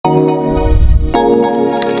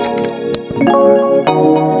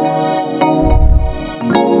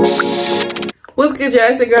is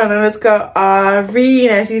your Instagram girl, let's go Ari.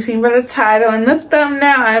 And as you seen by the title and the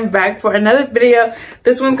thumbnail, I'm back for another video.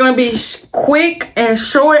 This one's gonna be quick and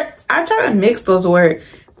short. I try to mix those words,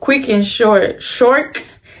 quick and short.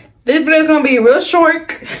 This video is gonna be real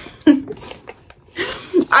short.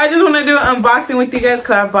 I just want to do an unboxing with you guys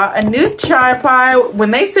because I bought a new tripod.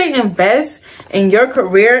 When they say invest in your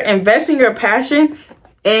career, invest in your passion,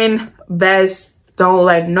 invest. Don't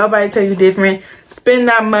let nobody tell you different. Spend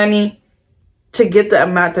that money to get the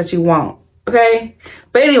amount that you want, okay?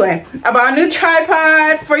 But anyway, I bought a new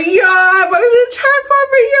tripod for y'all.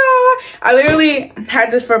 I literally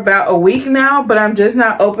had this for about a week now, but I'm just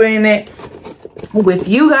not opening it with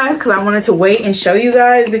you guys because I wanted to wait and show you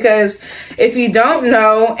guys. Because if you don't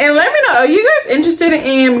know, and let me know, are you guys interested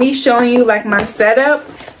in me showing you like my setup?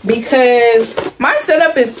 Because my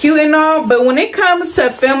setup is cute and all, but when it comes to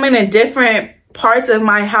filming in different parts of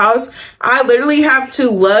my house, I literally have to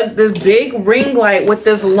lug this big ring light with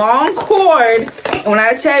this long cord. And when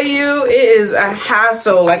I tell you, it is a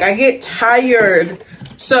hassle. Like, I get tired.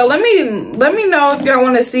 So let me know if y'all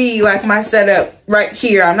want to see like my setup right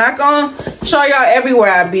here. I'm not gonna show y'all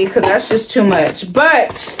everywhere I be because that's just too much.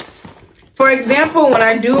 But for example, when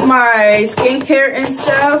I do my skincare and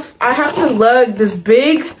stuff, I have to lug this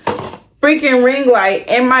big freaking ring light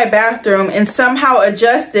in my bathroom and somehow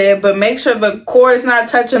adjust it, but make sure the cord is not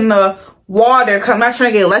touching the water because I'm not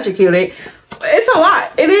trying to get electrocuted. It's a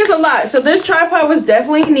lot. It is a lot. So this tripod was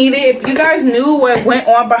definitely needed. If you guys knew what went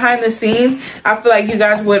on behind the scenes, I feel like you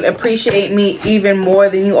guys would appreciate me even more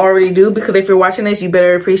than you already do. Because if you're watching this, you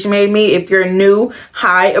better appreciate me. If you're new,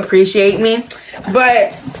 hi, appreciate me.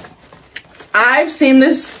 But I've seen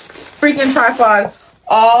this freaking tripod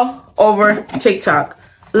all over TikTok.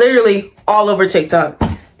 Literally all over TikTok.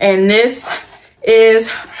 And this is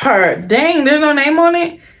her. Dang, there's no name on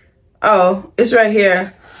it? Oh, it's right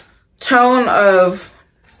here. Tone of.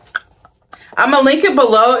 I'm gonna link it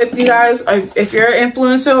below if you guys are, if you're an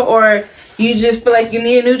influencer or you just feel like you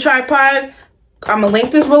need a new tripod. I'm gonna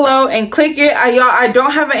link this below and click it. Y'all, I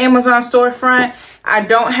don't have an Amazon storefront. I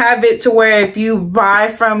don't have it to where if you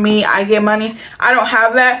buy from me, I get money. I don't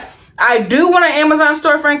have that. I do want an Amazon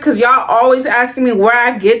storefront because y'all always asking me where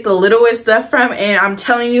I get the littlest stuff from, and I'm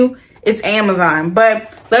telling you, it's Amazon.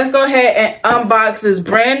 But let's go ahead and unbox this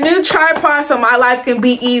brand new tripod so my life can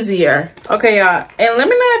be easier. Okay, y'all, and let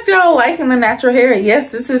me know if y'all liking the natural hair. Yes,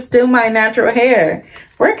 this is still my natural hair.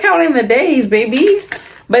 We're counting the days, baby.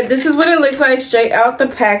 But this is what it looks like straight out the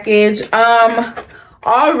package.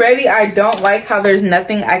 Already, I don't like how there's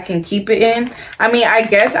nothing I can keep it in. I mean, I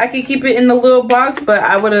guess I could keep it in the little box, but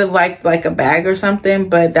I would have liked like a bag or something.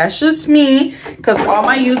 But that's just me because all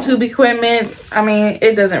my YouTube equipment, I mean,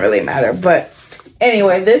 it doesn't really matter. But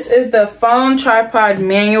anyway, this is the phone tripod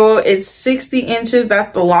manual. It's 60 inches.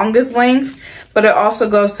 That's the longest length, but it also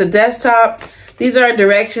goes to desktop. These are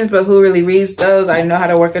directions, but who really reads those? I know how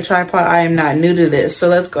to work a tripod. I am not new to this. So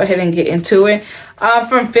let's go ahead and get into it.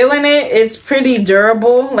 From feeling it, it's pretty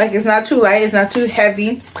durable. Like, it's not too light. It's not too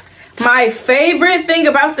heavy. My favorite thing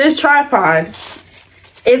about this tripod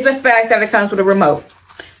is the fact that it comes with a remote.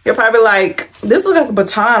 You're probably like, this looks like a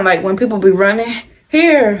baton, like when people be running.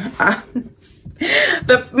 Here.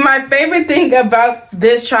 My favorite thing about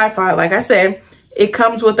this tripod, like I said, it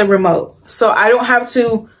comes with a remote. So I don't have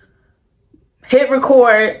to hit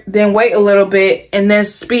record, then wait a little bit, and then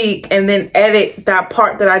speak, and then edit that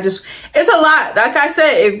part that I just, it's a lot. Like I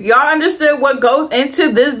said, if y'all understood what goes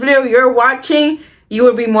into this video you're watching, you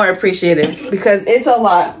would be more appreciative because it's a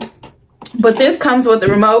lot. But this comes with the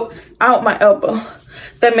remote. Out my elbow.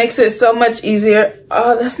 That makes it so much easier.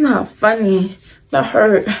 Oh, that's not funny. That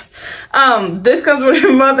hurt. This comes with a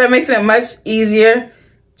remote that makes it much easier.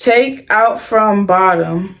 Take out from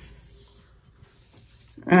bottom.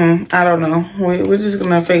 I don't know. We're just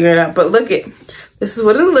gonna figure it out. But look it. This is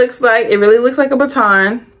what it looks like. It really looks like a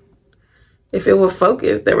baton. If it will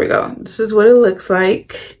focus. There we go. This is what it looks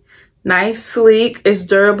like. Nice, sleek. It's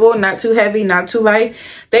durable. Not too heavy. Not too light.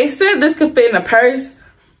 They said this could fit in a purse.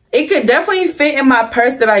 It could definitely fit in my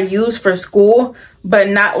purse that I use for school, but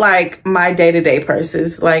not like my day-to-day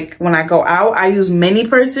purses. Like when I go out, I use mini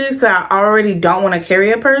purses because I already don't want to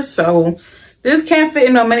carry a purse. So this can't fit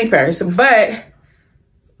in no mini purse. But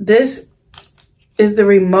this is the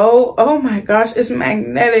remote. Oh my gosh, it's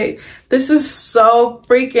magnetic. This is so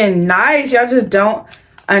freaking nice. Y'all just don't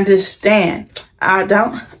understand. I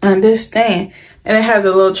don't understand. And it has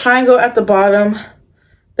a little triangle at the bottom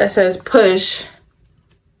that says push.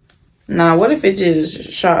 Now, what if it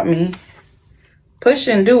just shot me? Push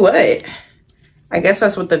and do what? I guess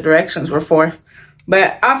that's what the directions were for.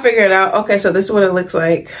 But I'll figure it out. Okay, so this is what it looks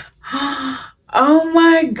like. Oh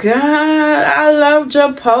my God, I love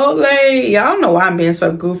Chipotle. Y'all know why I'm being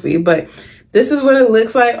so goofy, but this is what it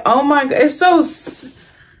looks like. Oh my God, it's so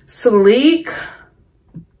sleek.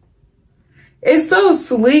 It's so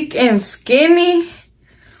sleek and skinny.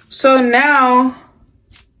 So now,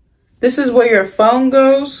 this is where your phone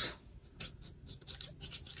goes.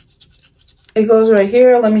 It goes right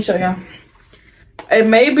here. Let me show y'all. It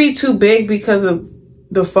may be too big because of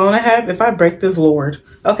the phone I have. If I break this, Lord.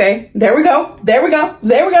 Okay, there we go. There we go.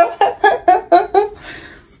 There we go.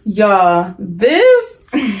 Y'all, this,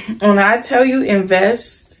 when I tell you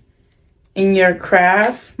invest in your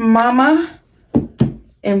craft, mama,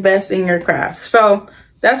 invest in your craft. So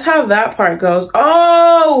that's how that part goes.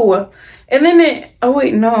 Oh, and then it, oh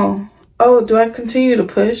wait, no. Oh, do I continue to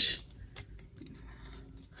push?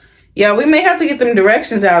 Yeah, we may have to get them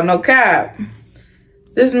directions out, no cap.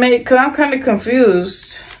 This may, cause I'm kind of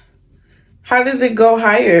confused. How does it go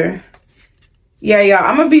higher? Yeah, y'all,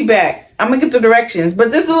 I'm gonna be back. I'm gonna get the directions,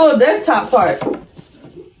 but this is a little desktop part.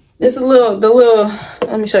 This is the little,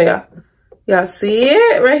 let me show y'all. Y'all see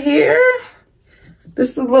it right here? This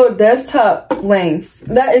is the little desktop length.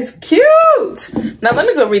 That is cute. Now let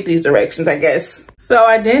me go read these directions, I guess. So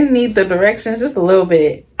I didn't need the directions, just a little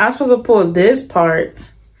bit. I'm supposed to pull this part.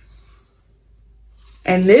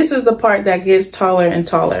 And this is the part that gets taller and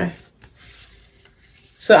taller.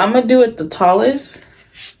 So I'm gonna do it the tallest.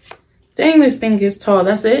 Dang, this thing gets tall.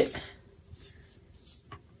 That's it.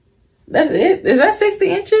 That's it. Is that 60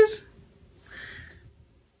 inches?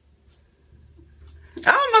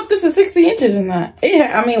 I don't know if this is 60 inches or not.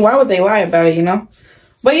 Yeah, I mean, why would they lie about it, you know?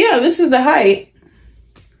 But yeah, this is the height.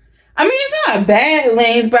 I mean, it's not a bad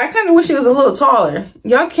length, but I kind of wish it was a little taller.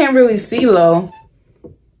 Y'all can't really see low.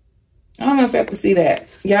 I don't know if I can see that.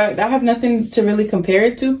 Y'all, I have nothing to really compare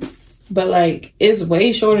it to. But like, it's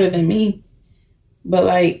way shorter than me. But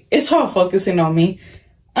like, it's all focusing on me.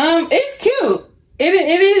 It's cute. It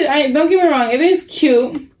is. Don't get me wrong. It is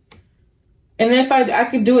cute. And if I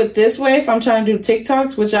could do it this way, if I'm trying to do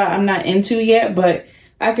TikToks, which I'm not into yet, but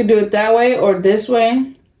I could do it that way or this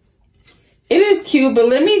way. It is cute, but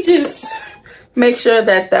let me just make sure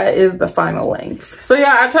that that is the final length. So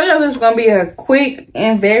yeah, I told y'all this was gonna be a quick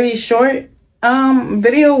and very short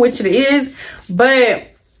video, which it is. But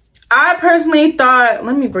I personally thought,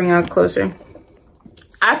 let me bring y'all closer.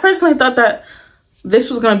 I personally thought that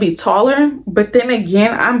this was gonna be taller, but then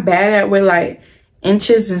again, I'm bad at with like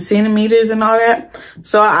inches and centimeters and all that.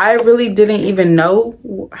 So I really didn't even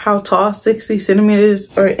know how tall 60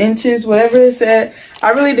 centimeters or inches, whatever it said.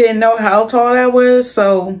 I really didn't know how tall that was.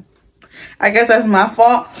 So I guess that's my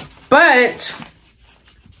fault. But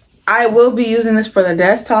I will be using this for the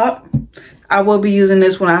desktop. I will be using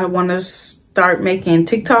this when I want to start making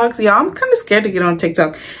TikToks. Y'all, I'm kind of scared to get on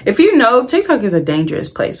TikTok. If you know, TikTok is a dangerous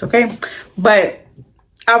place, okay? But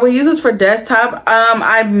I will use this for desktop.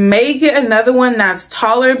 I may get another one that's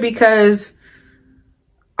taller because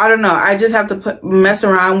I don't know. I just have to mess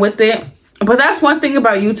around with it. But that's one thing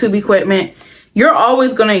about YouTube equipment. You're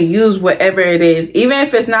always going to use whatever it is. Even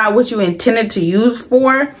if it's not what you intended to use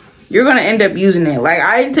for, you're going to end up using it. Like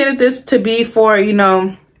I intended this to be for, you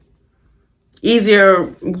know,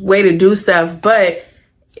 easier way to do stuff. But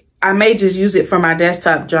I may just use it for my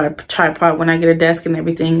desktop tripod when I get a desk and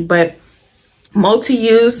everything. But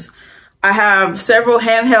multi-use, I have several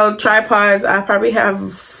handheld tripods. I probably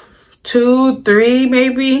have 2, 3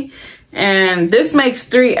 maybe. And this makes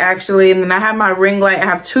 3 actually. And then I have my ring light. I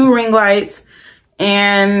have 2 ring lights.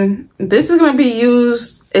 And this is going to be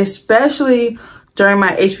used especially during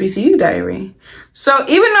my HBCU diary. So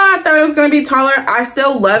even though I thought it was going to be taller, I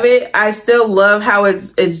still love it. I still love how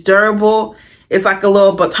it's durable. It's like a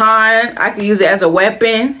little baton. I can use it as a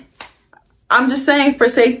weapon. I'm just saying for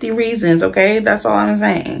safety reasons, okay? That's all I'm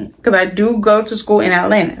saying. Because I do go to school in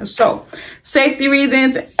Atlanta. So safety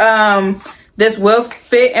reasons, this will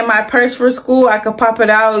fit in my purse for school. I could pop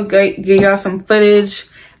it out, give y'all some footage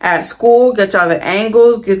at school, get y'all the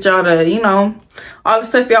angles, get y'all the, you know, all the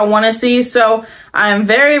stuff y'all want to see. So I'm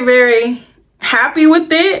very, very happy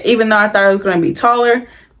with it, even though I thought it was going to be taller.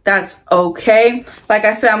 That's okay. Like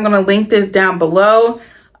I said, I'm going to link this down below.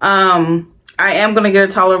 I am going to get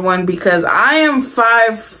a taller one because I am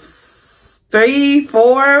 5'3",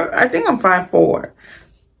 4. I think I'm 5'4".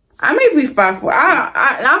 I may be 5'4".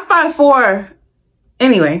 I'm 5'4".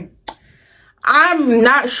 Anyway, I'm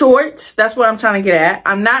not short. That's what I'm trying to get at.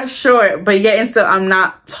 I'm not short, but yet and still I'm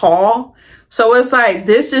not tall. So it's like,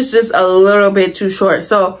 this is just a little bit too short.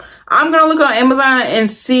 So I'm going to look on Amazon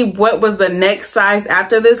and see what was the next size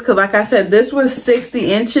after this. Because like I said, this was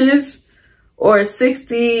 60 inches or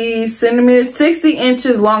 60 centimeters, 60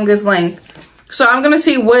 inches longest length. So I'm gonna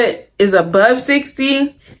see what is above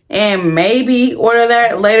 60 and maybe order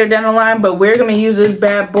that later down the line, but we're gonna use this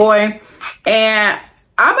bad boy and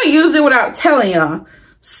I'm gonna use it without telling y'all.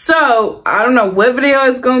 So I don't know what video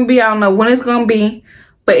it's gonna be, I don't know when it's gonna be,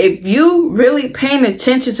 but if you really paying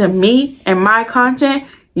attention to me and my content,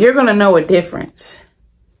 you're gonna know a difference.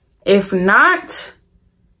 If not,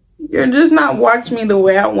 you're just not watching me the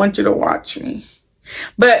way I want you to watch me.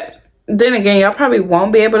 But then again, y'all probably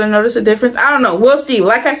won't be able to notice a difference. I don't know. We'll see.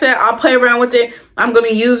 Like I said, I'll play around with it. I'm going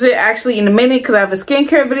to use it actually in a minute because I have a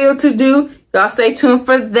skincare video to do. Y'all stay tuned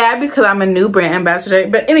for that because I'm a new brand ambassador.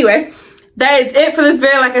 But anyway, that is it for this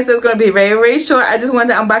video. Like I said, it's going to be very, very short. I just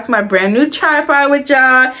wanted to unbox my brand new tripod with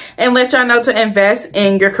y'all and let y'all know to invest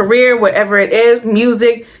in your career, whatever it is,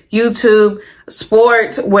 music, YouTube,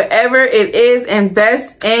 sports, whatever it is,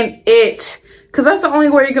 invest in it because that's the only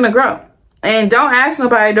way you're going to grow. And don't ask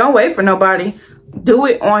nobody, don't wait for nobody. Do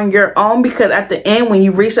it on your own because at the end, when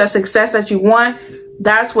you reach that success that you want,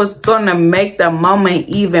 that's what's gonna make the moment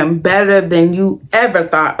even better than you ever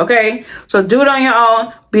thought, okay? So do it on your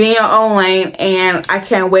own, be in your own lane, and I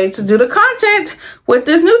can't wait to do the content with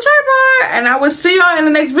this new tripod. And I will see y'all in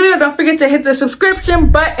the next video. Don't forget to hit the subscription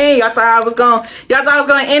button. Y'all thought I was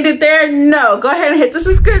gonna end it there? No, go ahead and hit the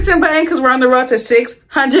subscription button because we're on the road to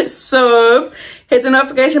 600 subs. Hit the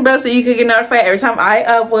notification bell so you can get notified every time I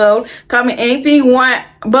upload. Comment anything you want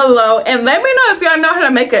below. And let me know if y'all know how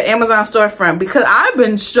to make an Amazon storefront because I've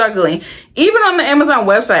been struggling. Even on the Amazon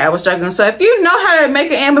website, I was struggling. So if you know how to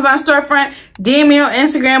make an Amazon storefront, DM me on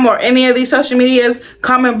Instagram or any of these social medias.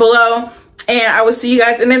 Comment below. And I will see you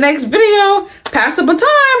guys in the next video. Pass the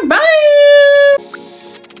baton. Bye.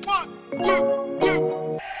 1, 2, 3.